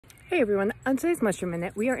Hey everyone, on today's Mushroom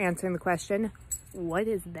Minute, we are answering the question, what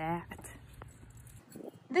is that?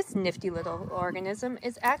 This nifty little organism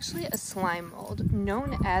is actually a slime mold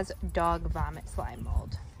known as dog vomit slime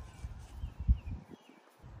mold.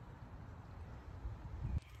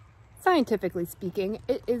 Scientifically speaking,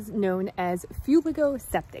 it is known as Fuligo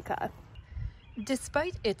septica.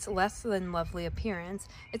 Despite its less than lovely appearance,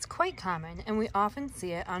 it's quite common, and we often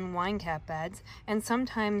see it on wine cap beds and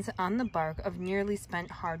sometimes on the bark of nearly spent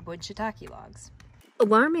hardwood shiitake logs.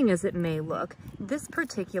 Alarming as it may look, this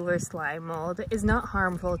particular slime mold is not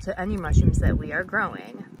harmful to any mushrooms that we are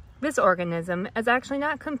growing. This organism is actually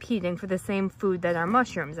not competing for the same food that our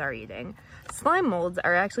mushrooms are eating. Slime molds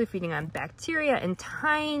are actually feeding on bacteria and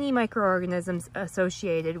tiny microorganisms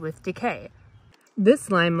associated with decay. This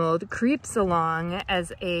slime mold creeps along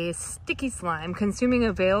as a sticky slime, consuming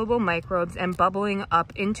available microbes and bubbling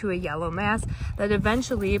up into a yellow mass that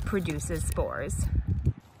eventually produces spores.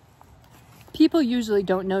 People usually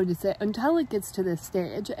don't notice it until it gets to this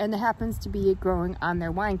stage and it happens to be growing on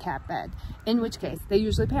their wine cap bed, in which case they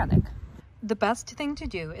usually panic. The best thing to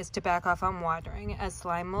do is to back off on watering, as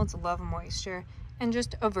slime molds love moisture, and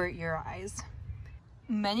just avert your eyes.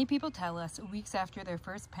 Many people tell us weeks after their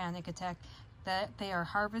first panic attack that they are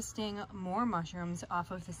harvesting more mushrooms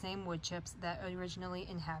off of the same wood chips that originally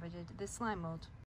inhabited this slime mold.